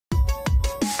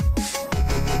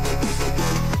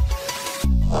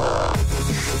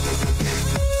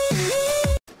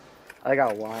I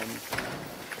got one.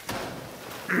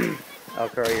 Oh,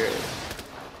 Crow, you're...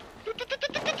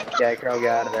 Yeah, Crow, get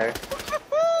out of there.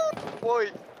 Boy.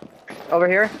 Over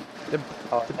here? The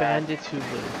Oh, bandits who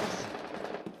lives.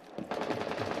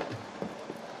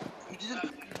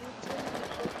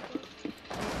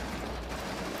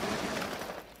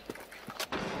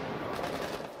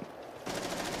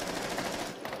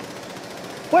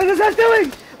 What is this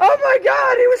doing? Oh my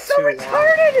god, he was so 2-1.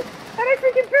 retarded! And I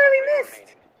freaking barely missed!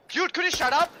 Dude, could you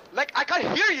shut up? Like, I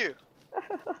can't hear you!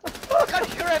 I can't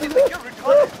hear anything, you're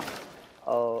retarded!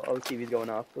 Oh, TV's going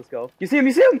off. Let's go. You see him,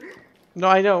 you see him! No,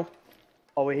 I know.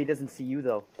 Oh wait, he doesn't see you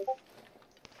though.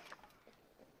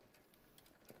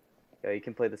 Yeah, you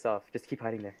can play this off. Just keep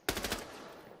hiding there.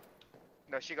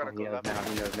 No, she gotta Oh, go he knows left. now,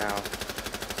 he knows now.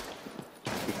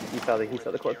 He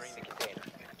saw the corpse.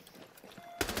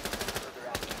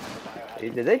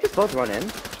 Did they just both run in?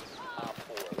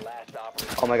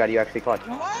 Oh my god, you actually clutched.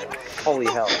 What? Holy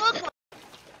hell.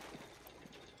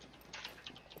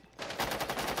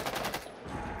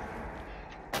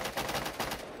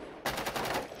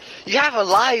 You have a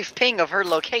live ping of her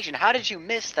location. How did you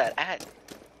miss that ad?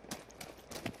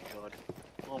 God.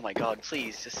 Oh my god,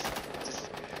 please, just,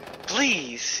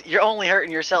 please. You're only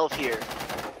hurting yourself here.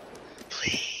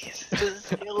 Please, just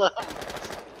heal up.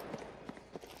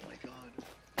 Oh my god.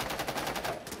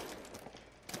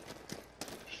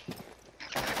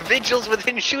 Vigils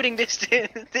within shooting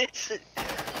distance.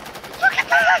 Look at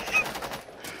that!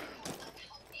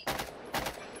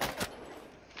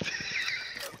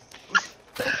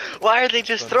 Why are they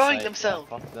just throwing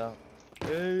themselves?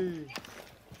 Hey.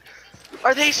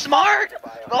 Are they smart?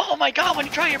 Oh my god, when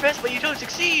you try your best but you don't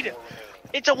succeed.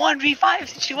 It's a 1v5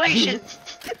 situation.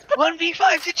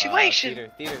 1v5 situation.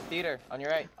 Theater, on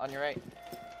your right,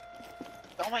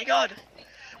 Oh my god.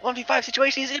 1v5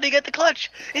 situation, he's gonna get the clutch.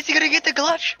 Is he gonna get the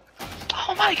clutch?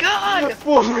 Oh my god.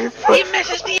 He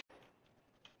misses the...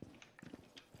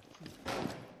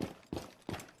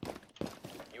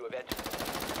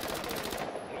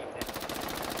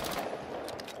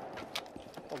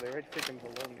 Oh, they're right freaking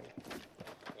below me.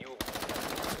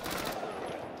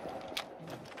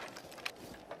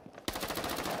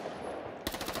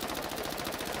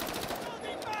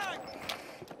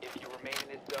 If you remain in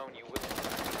this zone, you will.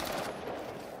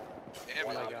 Oh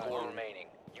my God. 4 remaining.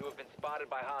 You have been spotted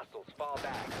by hostiles. Fall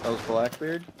back. That was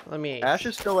Blackbeard. Let me. Ash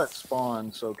is still at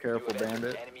spawn, so careful, You have entered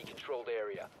bandit. enemy-controlled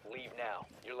area. Leave now.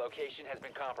 Your location has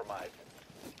been compromised.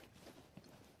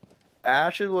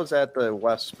 Ash was at the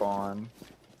west spawn.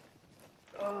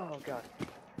 Oh god.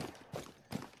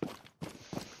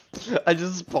 I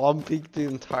just bomb peeked the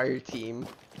entire team.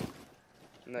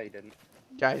 No, you didn't.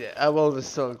 Yeah, I did. Well, there's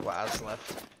still glass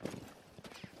left.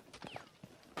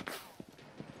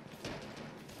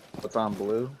 What's on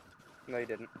blue? No, you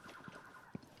didn't.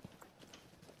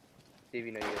 Steve,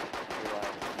 you know you lied.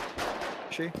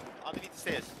 She? Underneath the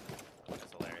stairs.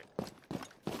 That's hilarious.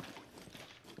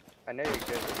 I know you're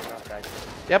good, but you're not that good.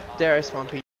 Yep, there I spawn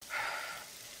peek.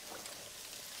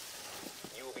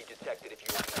 You will be detected if you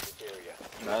enter this area.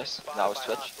 Nice, that was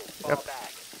Twitch. Yep.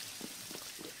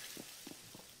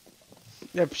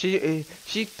 Yep,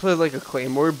 she played like a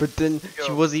claymore, but then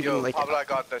she wasn't even like. Pablo, I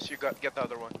got this. You get the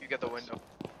other one. You get the window.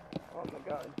 Oh my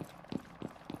god.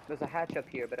 There's a hatch up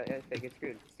here, but I get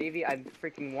screwed. Stevie, I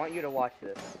freaking want you to watch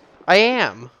this. I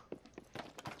am.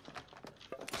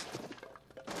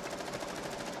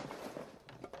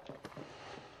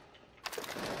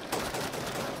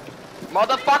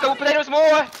 Motherfucker, we'll play this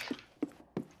more!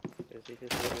 This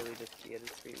is literally just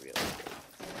free real estate.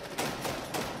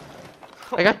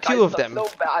 I got two of them. So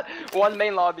bad. One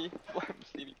main lobby.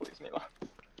 Stevie, please, main lobby.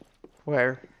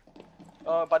 Where?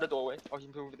 By the doorway. Oh, he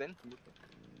moved in.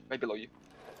 Right below you.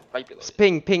 Right below you.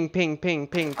 Ping, ping, ping.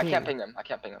 I can't ping him. I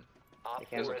can't look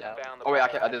out. Oh wait, I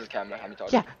can't. This is camera. Let me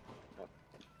talk. Yeah.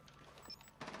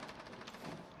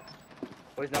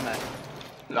 Boys, no match.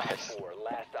 Nice.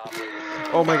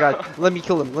 Oh my god. Let me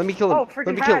kill him. Let me kill him. Oh, Let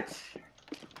freaking me kill him. hatch!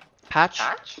 Hatch?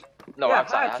 Hatch? No, Yeah,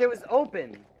 outside. hatch, it was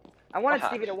open. I wanted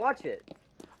What Stevie to hatch? watch it.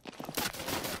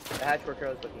 The hatch where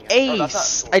Crow's looking at.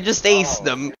 Ace! I just aced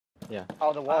them.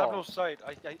 Oh, the I have no wall. sight.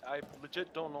 I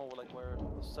legit don't know like where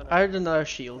the center. I heard another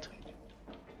shield.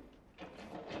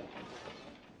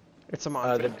 It's a They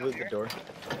monster. blew the door.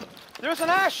 There's an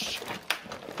Ash!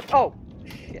 Oh!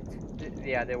 Shit.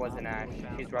 Yeah, there was an Ash.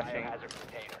 He's rushing.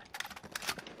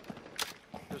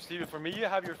 Yo, Stevie, for me, you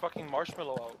have your fucking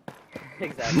marshmallow out.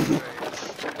 Exactly.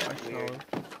 Weird.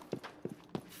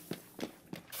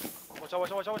 Watch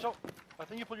out. I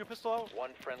think you pulled your pistol out.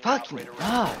 Fucking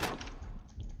god.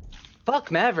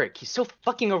 Fuck Maverick, he's so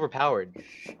fucking overpowered.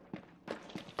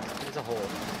 There's a hole.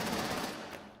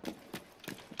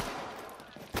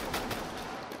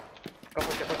 Go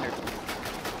push it, push it.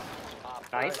 Op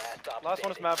Nice. four, stop Last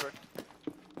one is standing. Maverick.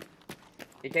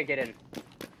 You can't get in.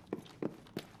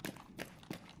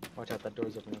 Watch out, that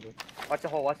door's open. Over. Watch the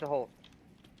hole, watch the hole.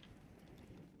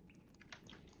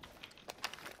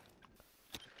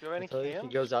 Do you have any Until he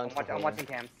cams? goes out into the I'm hallway. watching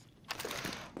cams.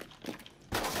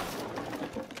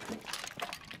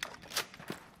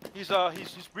 He's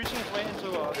reaching his way into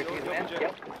the Breaking his open man. jail.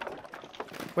 Yep.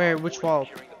 Where? Op Which four wall? is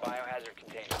securing the biohazard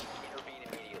container. Intervene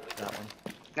immediately. That one.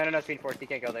 No, Speed Force, you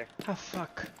can't go there. Ah,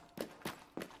 fuck.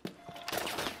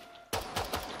 They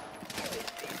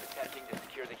cease attempting to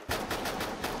secure the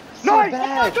container. Nice!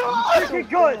 bad. Oh my god! Freaking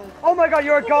good! Oh my god,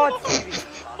 you're a god, Stevie!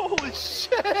 Holy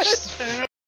shit!